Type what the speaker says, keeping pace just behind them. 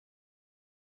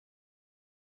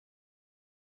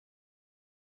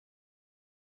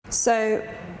So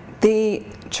the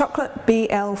Chocolate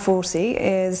BL40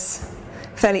 is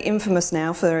fairly infamous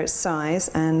now for its size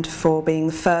and for being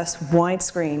the first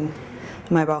widescreen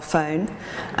mobile phone.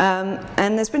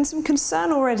 And there's been some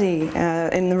concern already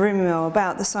in the rumour mill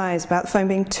about the size, about the phone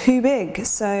being too big.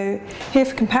 So here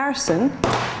for comparison,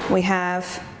 we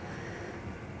have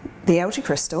the LG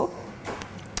Crystal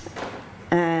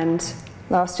and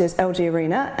last year's LG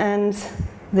Arena and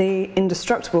the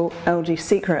indestructible LG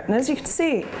Secret. And as you can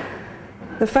see,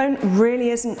 the phone really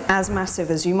isn't as massive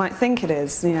as you might think it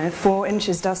is. You know, 4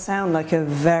 inches does sound like a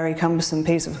very cumbersome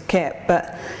piece of kit,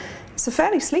 but it's a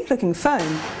fairly sleek looking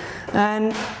phone.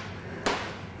 And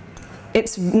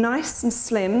it's nice and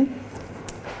slim.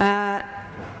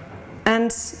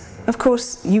 And of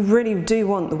course, you really do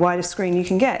want the widest screen you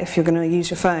can get if you're going to use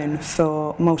your phone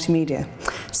for multimedia.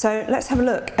 So let's have a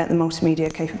look at the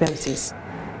multimedia capabilities.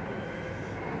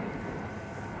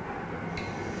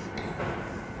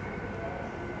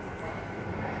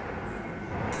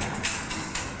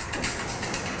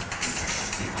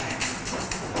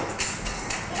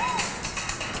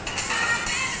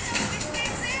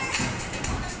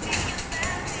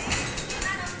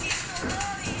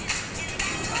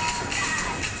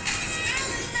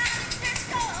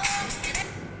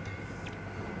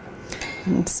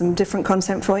 And some different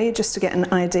content for you, just to get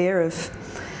an idea of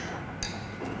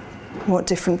what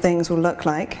different things will look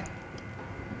like.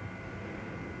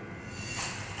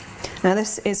 Now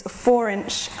this is a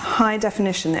 4-inch high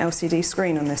definition LCD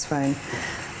screen on this phone,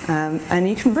 and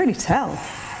you can really tell